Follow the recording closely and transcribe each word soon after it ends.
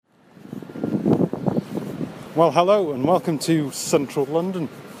Well, hello and welcome to central London,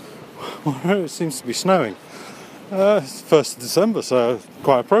 where it seems to be snowing. It's 1st of December, so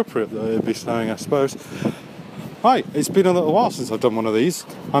quite appropriate that it'd be snowing, I suppose. Hi, it's been a little while since I've done one of these.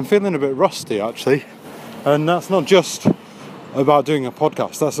 I'm feeling a bit rusty, actually, and that's not just about doing a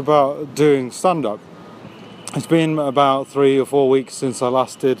podcast, that's about doing stand-up. It's been about 3 or 4 weeks since I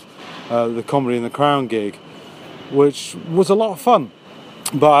last did the Comedy in the Crown gig, which was a lot of fun.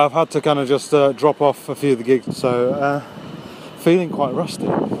 But I've had to kind of just drop off a few of the gigs, so feeling quite rusty.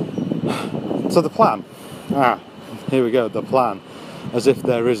 So the plan. Here we go, the plan. As if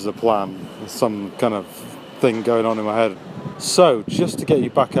there is a plan. There's some kind of thing going on in my head. So, just to get you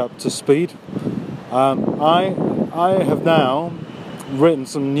back up to speed, I have now written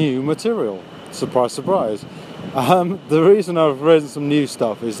some new material. Surprise, surprise. The reason I've written some new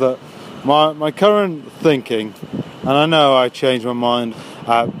stuff is that my current thinking, and I know I changed my mind,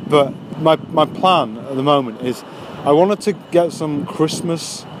 but my plan at the moment is I wanted to get some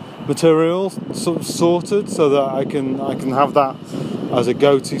Christmas material sorted so that I can have that as a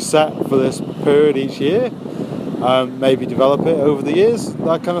go-to set for this period each year. Maybe develop it over the years,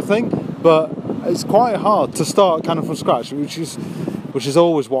 that kind of thing. But it's quite hard to start kind of from scratch, which is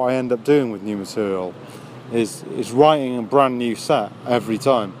always what I end up doing with new material, is writing a brand new set every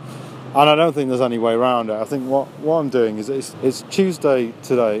time. And I don't think there's any way around it. I think what I'm doing is it's Tuesday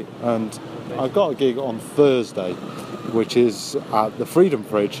today, and I've got a gig on Thursday, which is at the Freedom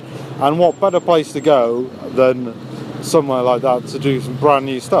Fridge. And what better place to go than somewhere like that to do some brand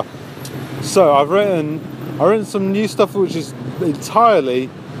new stuff? So I've written some new stuff which is entirely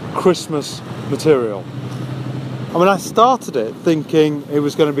Christmas material. I mean, I started it thinking it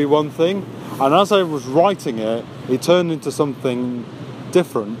was going to be one thing, and as I was writing it, it turned into something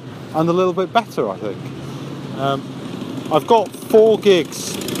different and a little bit better, I think. I've got 4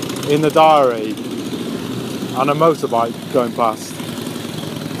 gigs in the diary and a motorbike going past.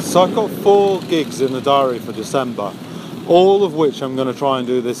 So I've got 4 gigs in the diary for December, all of which I'm going to try and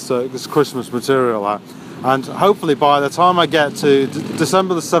do this Christmas material at. And hopefully by the time I get to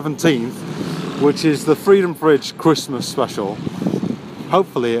December the 17th, which is the Freedom Fridge Christmas special,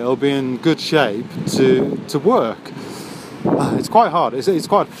 hopefully it'll be in good shape to work. It's quite hard. It's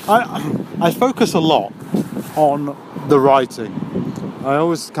quite. I focus a lot on the writing. I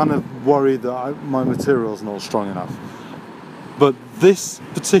always kind of worry that my material's not strong enough. But this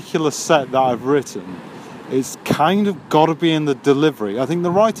particular set that I've written, it's kind of got to be in the delivery. I think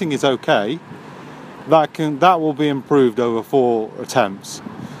the writing is okay. That will be improved over 4 attempts.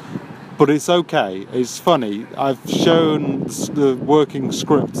 But it's okay. It's funny. I've shown the working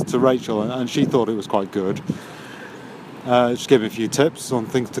script to Rachel, and she thought it was quite good. Just gave me a few tips on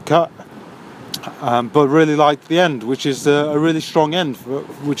things to cut, but really liked the end, which is a really strong end,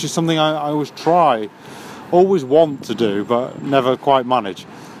 which is something I always want to do, but never quite manage.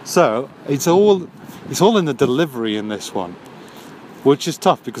 So it's all in the delivery in this one, which is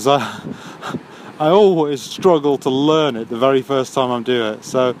tough because I always struggle to learn it the very first time I do it.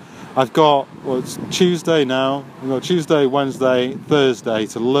 So I've got it's Tuesday now. I've got Tuesday, Wednesday, Thursday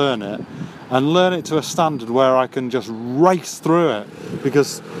to learn it. And learn it to a standard where I can just race through it,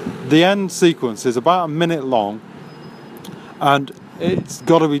 because the end sequence is about a minute long, and it's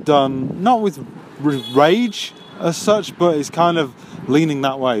got to be done not with rage as such, but it's kind of leaning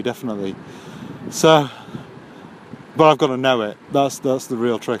that way, definitely. So, but I've got to know it. That's the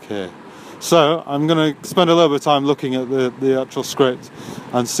real trick here. So I'm going to spend a little bit of time looking at the actual script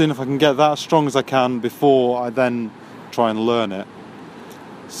and seeing if I can get that as strong as I can before I then try and learn it.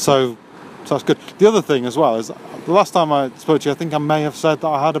 So that's good. The other thing as well is, the last time I spoke to you, I think I may have said that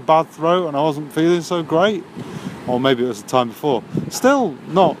I had a bad throat and I wasn't feeling so great. Or maybe it was the time before. Still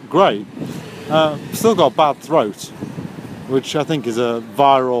not great. Still got a bad throat, which I think is a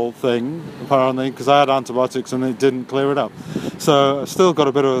viral thing, apparently, because I had antibiotics and it didn't clear it up. So I've still got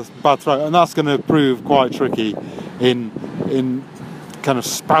a bit of a bad throat, and that's going to prove quite tricky in kind of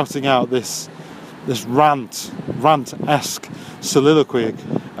spouting out this rant-esque soliloquy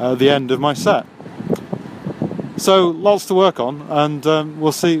at the end of my set. So lots to work on, and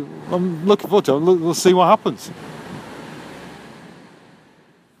we'll see. I'm looking forward to it. We'll see what happens.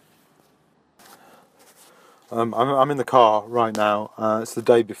 I'm in the car right now. It's the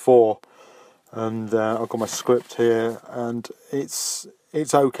day before, and I've got my script here, and it's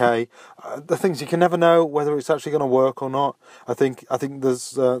okay. The things you can never know whether it's actually going to work or not. I think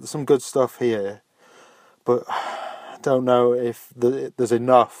there's some good stuff here, but I don't know if there's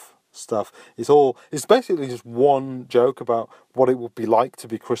enough stuff. It's basically just one joke about what it would be like to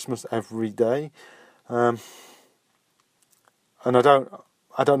be Christmas every day, and I don't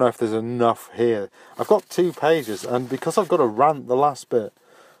I don't know if there's enough here. I've got 2 pages, and because I've got to rant the last bit,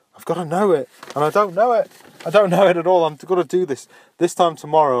 I've got to know it, and I don't know it. I don't know it at all. I'm going to do this. This time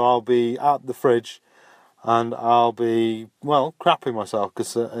tomorrow, I'll be at the fridge, and I'll be, well, crapping myself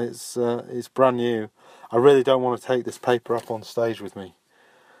because it's brand new. I really don't want to take this paper up on stage with me.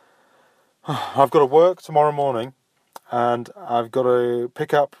 I've got to work tomorrow morning, and I've got to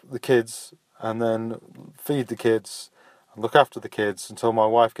pick up the kids and then feed the kids and look after the kids until my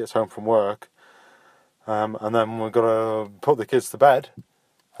wife gets home from work, and then we've got to put the kids to bed,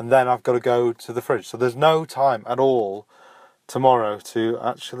 and then I've got to go to the fridge. So there's no time at all tomorrow to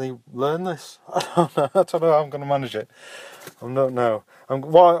actually learn this. I don't know how I'm going to manage it. I don't know.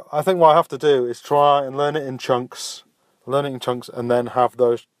 I think what I have to do is try and learn it in chunks, and then have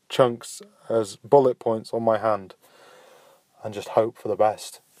those chunks as bullet points on my hand, and just hope for the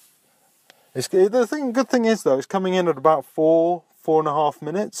best. Good thing is though, it's coming in at about 4.5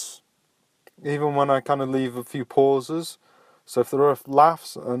 minutes, even when I kind of leave a few pauses. So if there are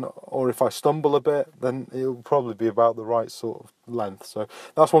laughs or if I stumble a bit, then it'll probably be about the right sort of length. So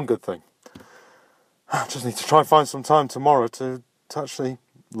that's one good thing. I just need to try and find some time tomorrow to actually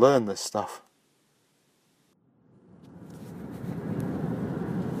learn this stuff.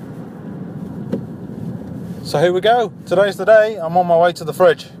 So here we go. Today's the day. I'm on my way to the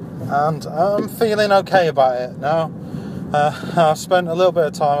fridge, and I'm feeling okay about it now. I've spent a little bit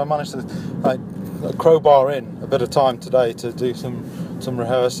of time. I managed to crowbar in a bit of time today to do some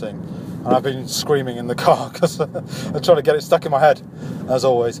rehearsing, and I've been screaming in the car because I'm trying to get it stuck in my head, as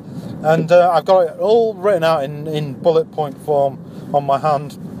always. And I've got it all written out in bullet point form on my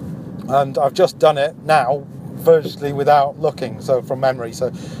hand, and I've just done it now, virtually without looking, so from memory. So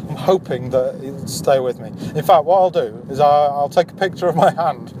I'm hoping that it'll stay with me. In fact, what I'll do is I'll take a picture of my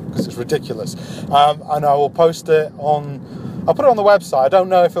hand because it's ridiculous, and I will post it on. I'll put it on the website. I don't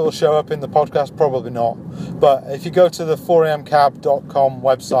know if it will show up in the podcast, probably not. But if you go to the 4amcab.com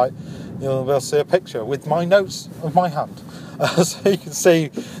website, you'll be able to see a picture with my notes of my hand, so you can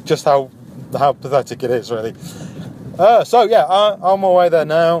see just how pathetic it is, really. So yeah, I'm on my way there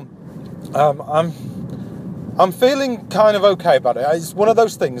now. I'm feeling kind of okay about it. It's one of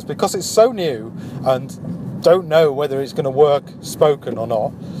those things, because it's so new and don't know whether it's going to work spoken or not,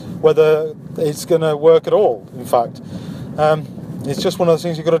 whether it's going to work at all, in fact. It's just one of those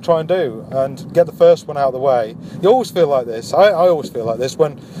things you've got to try and do and get the first one out of the way. You always feel like this. I always feel like this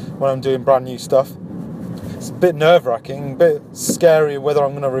when I'm doing brand new stuff. It's a bit nerve-wracking, a bit scary whether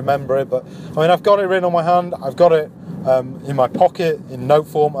I'm going to remember it, but I mean, I've got it written on my hand, I've got it in my pocket in note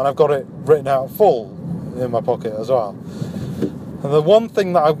form, and I've got it written out full in my pocket as well. And the one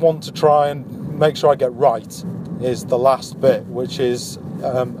thing that I want to try and make sure I get right is the last bit, which is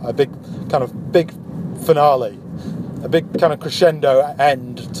a big finale, a big kind of crescendo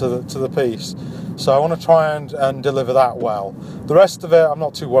end to the piece. So I want to try and deliver that well. The rest of it, I'm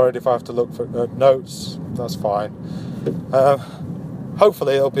not too worried if I have to look for notes. That's fine.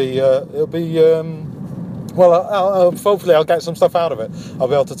 Hopefully it'll be hopefully I'll get some stuff out of it. I'll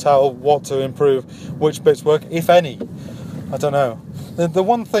be able to tell what to improve, which bits work, if any. I don't know. The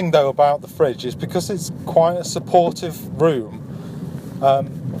one thing though about the fridge is, because it's quite a supportive room,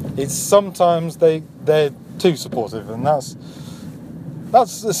 it's sometimes they're too supportive, and that's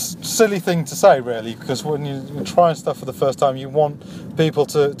a silly thing to say, really, because when you're trying stuff for the first time, you want people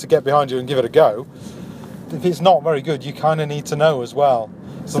to get behind you and give it a go. If it's not very good, you kind of need to know as well.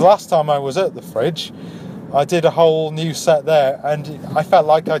 So the last time I was at the fridge, I did a whole new set there, and I felt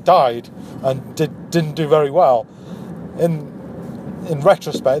like I died and didn't do very well. In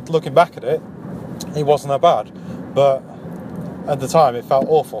retrospect, looking back at it, it wasn't that bad, but at the time it felt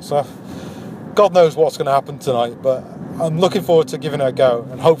awful. So God knows what's going to happen tonight, but I'm looking forward to giving it a go,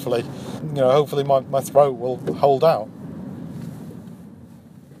 and hopefully my throat will hold out.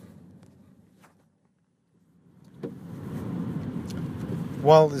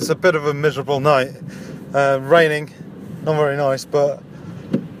 Well, it's a bit of a miserable night. Raining, not very nice, but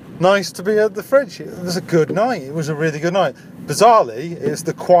nice to be at the fridge. It was a good night. It was a really good night. Bizarrely, it's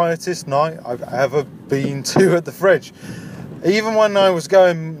the quietest night I've ever been to at the fridge. Even when I was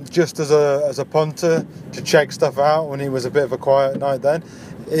going just as a punter to check stuff out, when it was a bit of a quiet night then,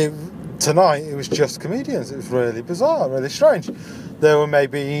 tonight it was just comedians. It was really bizarre, really strange. There were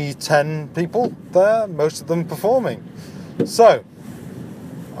maybe 10 people there, most of them performing. So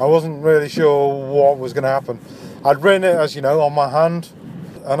I wasn't really sure what was going to happen. I'd written it, as you know, on my hand,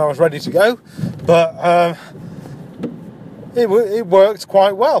 and I was ready to go, but it worked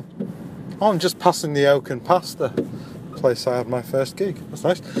quite well. I'm just passing the Oak and Pasta place I had my first gig. That's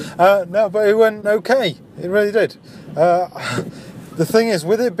nice. No, but it went okay. It really did. the thing is,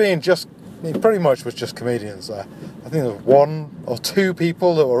 with it being it pretty much was just comedians there. I think there was 1 or 2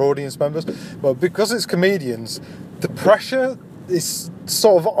 people that were audience members, but because it's comedians, the pressure is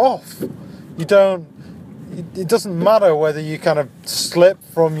sort of off. It doesn't matter whether you kind of slip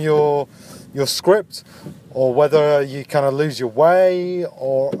from your script or whether you kind of lose your way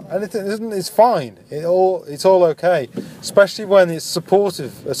or anything. It's fine. It's all okay, especially when it's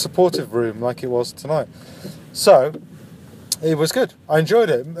a supportive room like it was tonight. So it was good. I enjoyed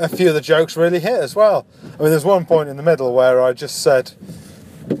it. A few of the jokes really hit as well. I mean, there's one point in the middle where I just said,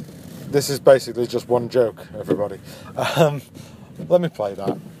 "This is basically just one joke, everybody." Let me play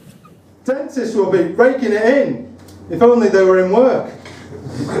that. Dentists will be breaking it in. If only they were in work.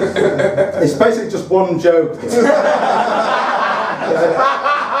 It's basically just one joke. 2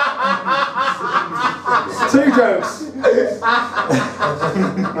 jokes.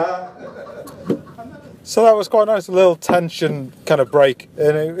 So that was quite nice, a little tension kind of break,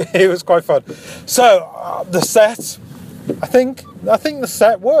 and it was quite fun. So the set, I think the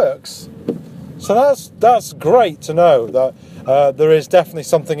set works. So that's great to know that there is definitely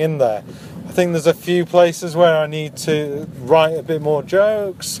something in there. I think there's a few places where I need to write a bit more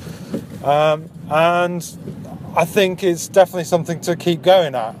jokes, and I think it's definitely something to keep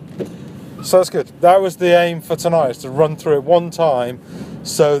going at. So that's good. That was the aim for tonight, is to run through it one time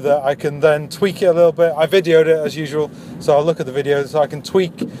so that I can then tweak it a little bit. I videoed it as usual, so I'll look at the video so I can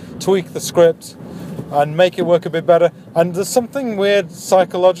tweak the script and make it work a bit better. And there's something weird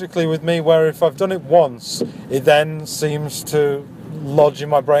psychologically with me where if I've done it once, it then seems to lodge in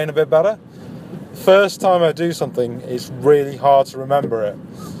my brain a bit better. First time I do something, it's really hard to remember it.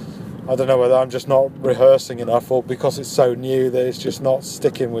 I don't know whether I'm just not rehearsing enough or because it's so new that it's just not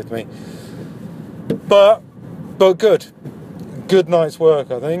sticking with me. But good. Good night's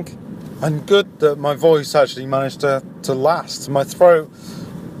work, I think. And good that my voice actually managed to last. My throat,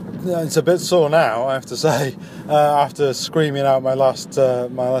 it's a bit sore now, I have to say, after screaming out my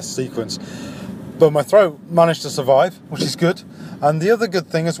last sequence. But my throat managed to survive, which is good. And the other good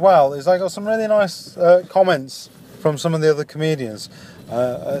thing as well is I got some really nice comments from some of the other comedians.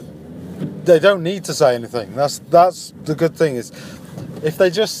 They don't need to say anything. That's the good thing, is if they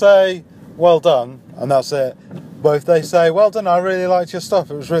just say well done and that's it. But if they say well done, I really liked your stuff,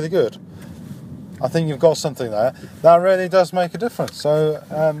 it was really good, I think you've got something there. That really does make a difference. So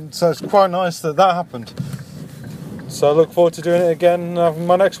it's quite nice that happened. So I look forward to doing it again.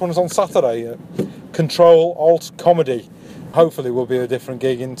 My next one is on Saturday. Control Alt Comedy. Hopefully will be a different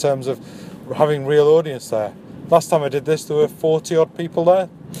gig in terms of having real audience there. Last time I did this, there were 40 odd people there.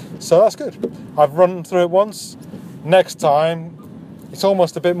 So that's good. I've run through it once. Next time, it's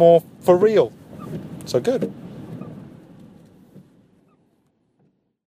almost a bit more for real. So good.